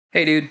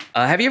Hey dude,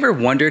 have you ever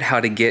wondered how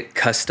to get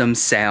custom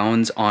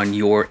sounds on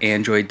your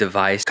Android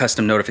device?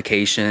 Custom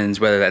notifications,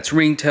 whether that's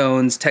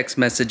ringtones, text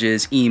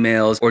messages,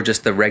 emails, or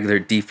just the regular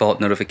default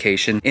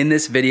notification. In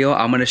this video,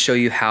 I'm gonna show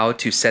you how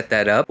to set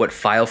that up, what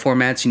file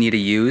formats you need to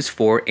use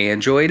for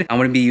Android. I'm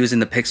gonna be using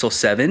the Pixel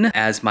 7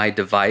 as my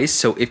device.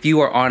 So if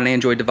you are on an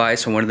Android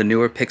device or one of the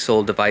newer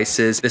Pixel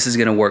devices, this is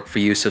gonna work for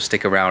you, so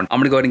stick around. I'm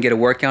gonna go ahead and get a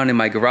workout in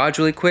my garage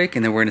really quick,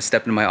 and then we're gonna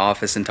step into my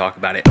office and talk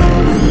about it.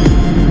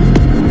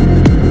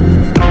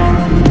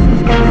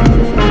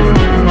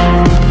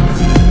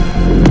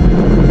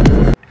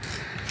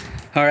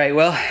 All right,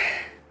 well,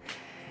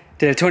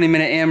 did a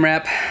 20-minute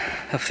AMRAP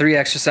of 3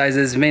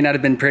 exercises. May not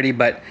have been pretty,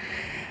 but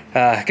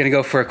gonna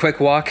go for a quick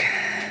walk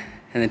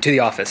and then to the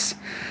office.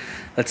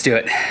 Let's do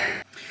it.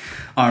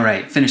 All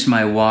right, finished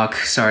my walk.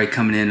 Sorry,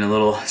 coming in a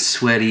little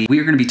sweaty. We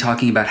are gonna be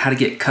talking about how to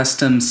get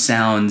custom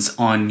sounds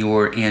on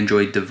your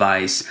Android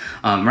device.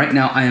 Right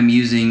now I am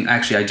using,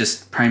 actually I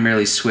just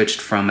primarily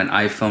switched from an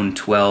iPhone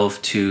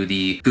 12 to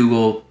the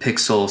Google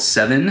Pixel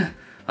 7.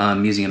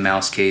 Using a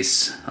mouse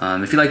case.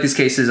 If you like these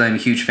cases, I'm a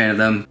huge fan of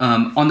them.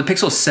 On the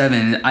Pixel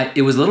 7,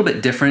 it was a little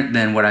bit different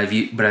than what I've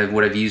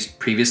used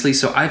previously.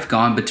 So I've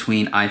gone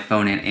between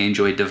iPhone and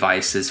Android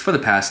devices for the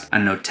past, I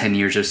don't know, 10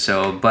 years or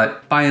so.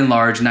 But by and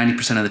large,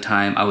 90% of the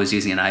time, I was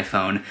using an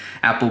iPhone,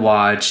 Apple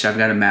Watch. I've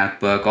got a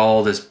MacBook,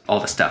 all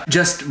the stuff.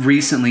 Just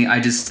recently,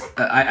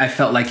 I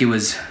felt like it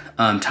was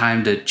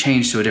time to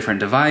change to a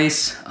different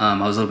device. I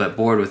was a little bit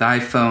bored with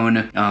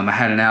iPhone. I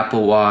had an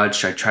Apple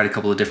Watch. I tried a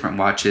couple of different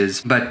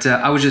watches, but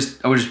I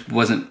just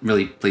wasn't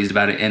really pleased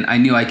about it. And I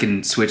knew I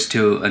can switch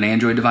to an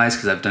Android device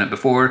because I've done it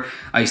before.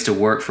 I used to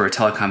work for a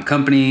telecom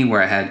company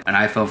where I had an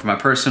iPhone for my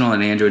personal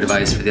and an Android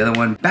device for the other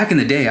one. Back in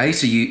the day, I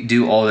used to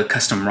do all the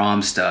custom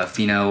ROM stuff.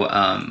 You know,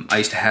 I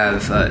used to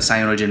have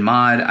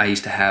CyanogenMod. I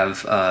used to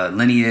have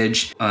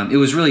Lineage. It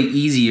was really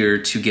easier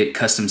to get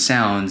custom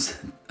sounds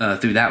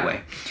through that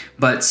way.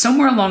 But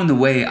somewhere along the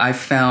way, I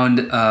found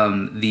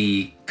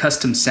the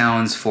custom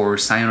sounds for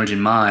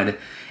CyanogenMod,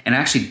 and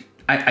actually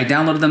I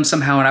downloaded them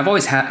somehow, and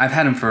I've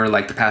had them for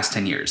like the past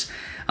 10 years.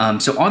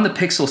 So on the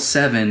Pixel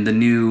 7, the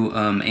new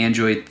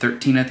Android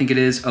 13, I think it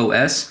is,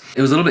 OS,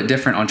 it was a little bit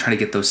different on trying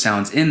to get those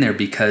sounds in there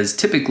because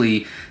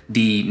typically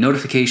the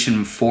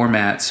notification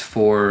formats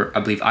for,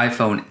 I believe,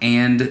 iPhone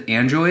and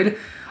Android,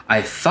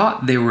 I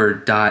thought they were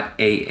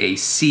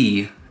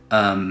 .AAC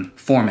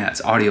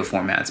formats, audio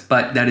formats,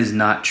 but that is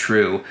not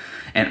true.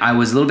 And I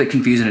was a little bit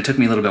confused and it took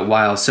me a little bit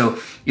while. So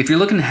if you're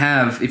looking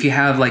to if you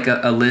have like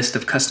a list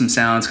of custom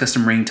sounds,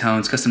 custom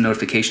ringtones, custom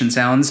notification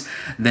sounds,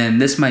 then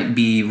this might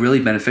be really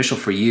beneficial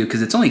for you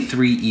because it's only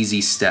 3 easy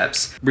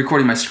steps.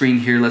 Recording my screen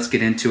here, let's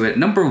get into it.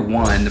 Number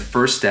 1, the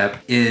first step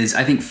is,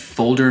 I think,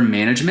 folder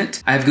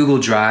management. I have Google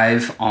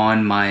Drive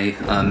on my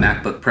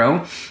MacBook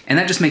Pro, and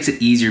that just makes it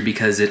easier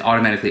because it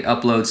automatically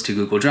uploads to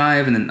Google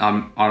Drive and then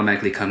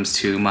automatically comes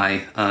to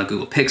my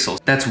Google Pixel.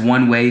 That's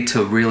one way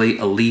to really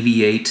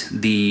alleviate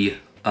the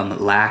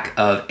lack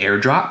of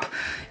AirDrop.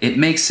 It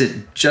makes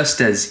it just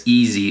as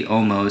easy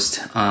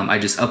almost. I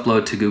just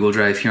upload to Google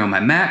Drive here on my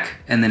Mac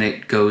and then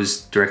it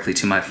goes directly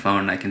to my phone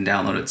and I can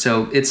download it.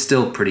 So it's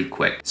still pretty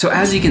quick. So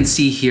as you can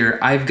see here,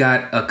 I've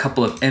got a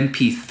couple of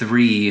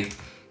MP3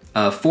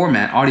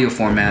 audio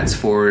formats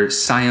for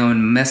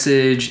Scion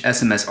Message,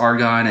 SMS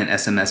Argon, and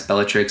SMS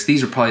Bellatrix.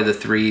 These are probably the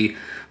 3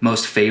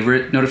 most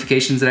favorite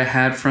notifications that I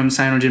had from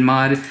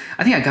CyanogenMod.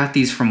 I think I got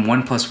these from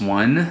OnePlus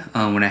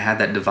when I had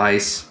that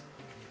device.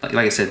 Like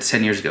I said,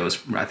 10 years ago,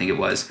 I think it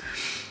was,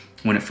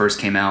 when it first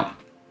came out.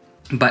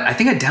 But I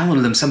think I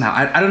downloaded them somehow.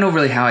 I don't know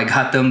really how I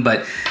got them,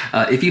 but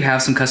if you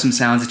have some custom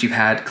sounds that you've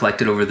had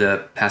collected over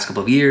the past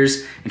couple of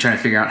years and trying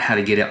to figure out how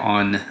to get it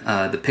on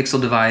the Pixel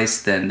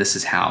device, then this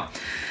is how.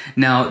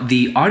 Now,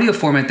 the audio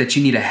format that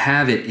you need to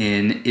have it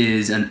in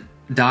is an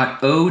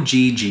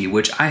 .ogg,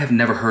 which I have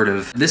never heard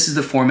of. This is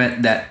the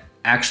format that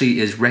actually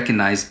is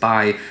recognized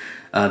by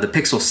the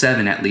Pixel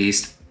 7 at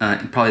least,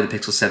 probably the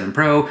Pixel 7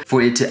 Pro,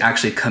 for it to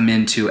actually come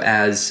into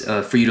as,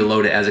 for you to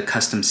load it as a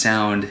custom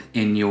sound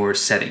in your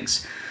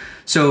settings.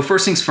 So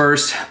first things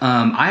first,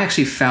 I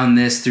actually found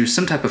this through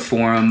some type of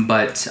forum,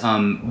 but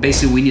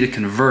basically we need to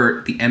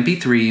convert the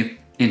MP3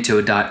 into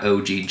a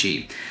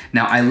 .ogg.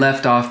 Now I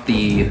left off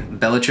the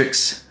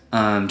Bellatrix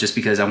just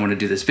because I want to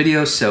do this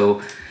video.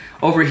 So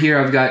over here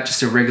I've got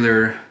just a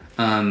regular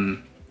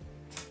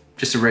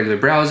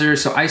browser.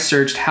 So I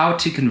searched how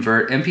to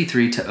convert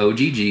MP3 to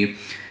OGG.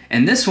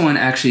 And this one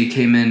actually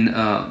came in,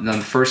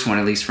 the first one,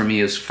 at least for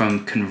me, is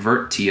from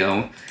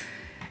Convertio.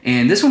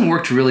 And this one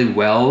worked really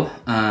well.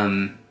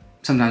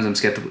 Sometimes I'm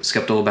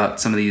skeptical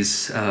about some of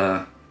these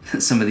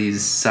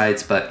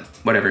sites, but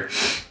whatever.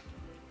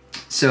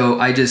 So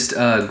I just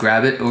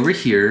grab it over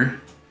here,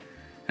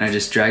 and I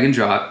just drag and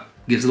drop,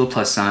 gives a little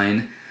plus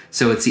sign.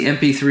 So it's the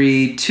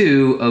MP3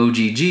 to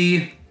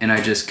OGG, and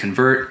I just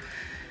convert.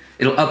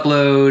 It'll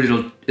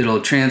upload,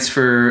 it'll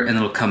transfer, and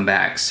it'll come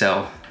back.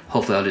 So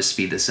hopefully I'll just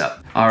speed this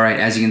up. All right,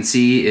 as you can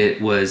see, it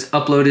was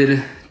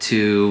uploaded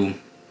to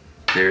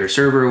their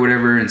server or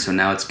whatever, and so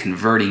now it's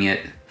converting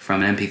it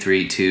from an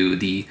MP3 to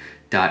the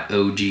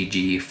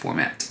 .ogg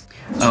format.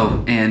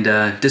 Oh, and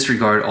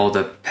disregard all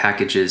the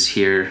packages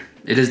here.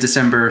 It is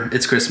December,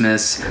 it's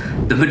Christmas.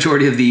 The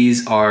majority of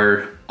these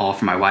are all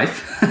for my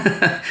wife.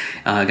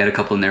 I got a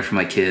couple in there for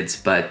my kids,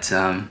 but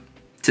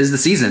 'tis the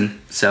season,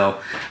 so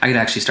I could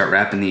actually start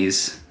wrapping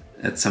these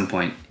at some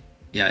point.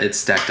 Yeah, it's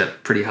stacked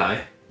up pretty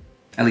high,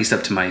 at least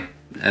up to my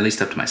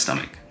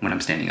stomach when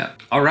I'm standing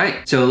up. All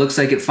right, so it looks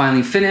like it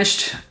finally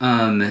finished.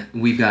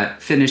 We've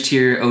got finished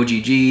here,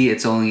 OGG.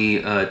 It's only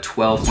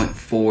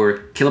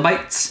 12.4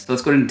 kilobytes. So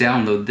let's go ahead and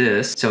download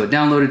this. So it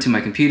downloaded to my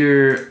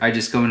computer. I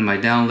just go into my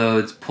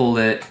downloads, pull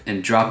it,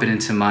 and drop it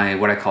into my,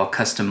 what I call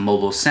custom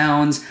mobile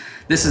sounds.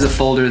 This is a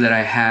folder that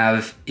I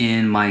have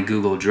in my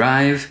Google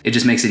Drive. It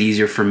just makes it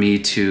easier for me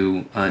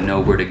to know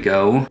where to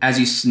go. As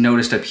you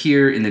noticed up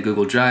here in the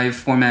Google Drive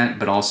format,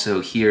 but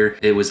also here,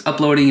 it was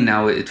uploading.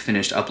 Now it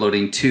finished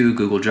uploading to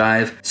Google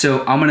Drive.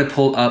 So I'm gonna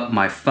pull up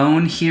my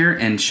phone here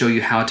and show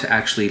you how to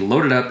actually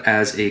load it up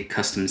as a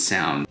custom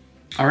sound.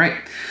 All right,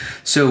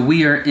 so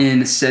we are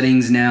in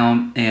settings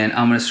now, and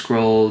I'm gonna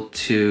scroll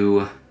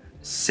to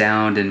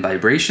sound and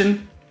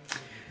vibration.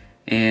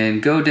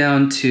 And go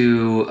down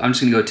to, I'm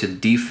just gonna go to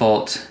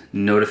default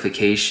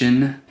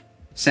notification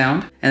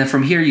sound. And then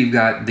from here, you've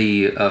got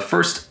the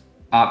first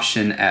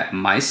option at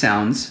My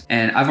Sounds.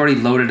 And I've already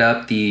loaded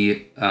up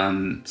the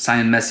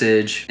sign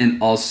message and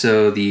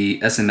also the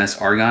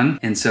SMS Argon.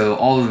 And so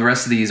all of the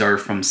rest of these are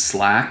from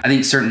Slack. I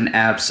think certain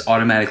apps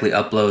automatically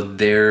upload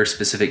their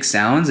specific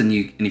sounds, and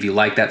if you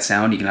like that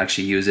sound, you can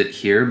actually use it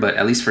here. But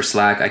at least for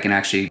Slack, I can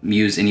actually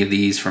use any of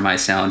these for my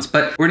sounds.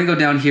 But we're gonna go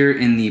down here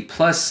in the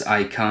plus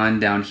icon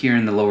down here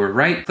in the lower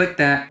right, click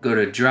that, go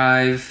to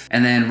Drive,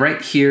 and then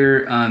right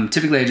here,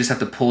 typically I just have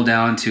to pull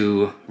down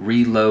to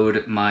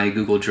reload my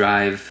Google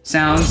Drive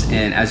sounds.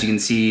 And as you can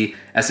see,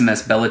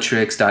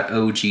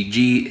 smsbellatrix.ogg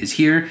is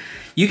here.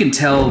 You can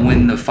tell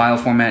when the file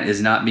format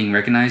is not being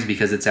recognized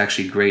because it's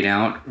actually grayed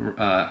out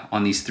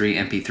on these 3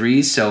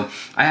 MP3s. So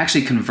I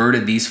actually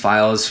converted these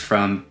files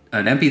from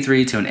an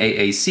MP3 to an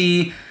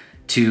AAC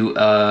to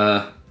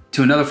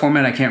another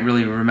format. I can't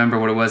really remember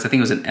what it was. I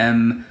think it was an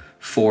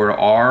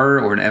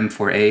M4R or an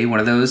M4A, one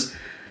of those.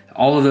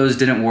 All of those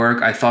didn't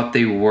work. I thought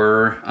they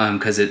were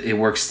because it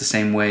works the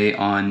same way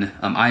on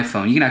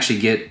iPhone. You can actually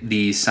get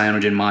the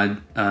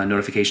CyanogenMod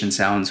notification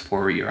sounds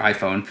for your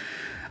iPhone.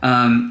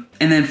 And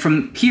then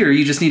from here,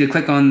 you just need to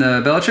click on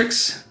the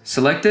Bellatrix,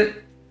 select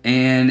it,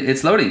 and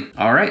it's loading.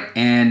 All right,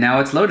 and now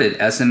it's loaded,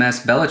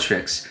 SMS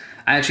Bellatrix.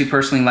 I actually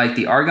personally like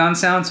the Argon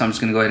sound, so I'm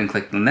just gonna go ahead and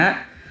click on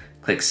that.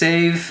 Click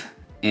Save,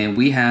 and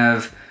we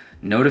have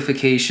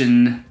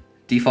notification,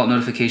 default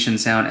notification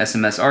sound,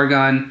 SMS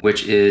Argon,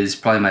 which is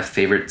probably my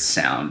favorite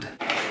sound.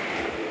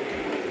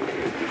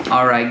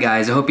 All right,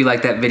 guys, I hope you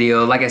liked that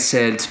video. Like I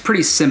said, it's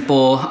pretty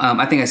simple.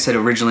 I think I said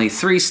originally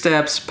 3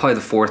 steps, probably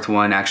the 4th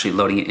one, actually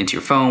loading it into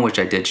your phone, which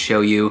I did show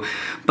you.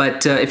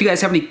 But if you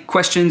guys have any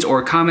questions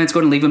or comments, go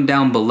ahead and leave them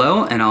down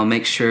below, and I'll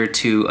make sure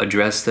to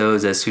address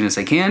those as soon as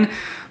I can.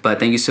 But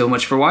thank you so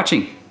much for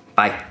watching.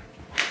 Bye.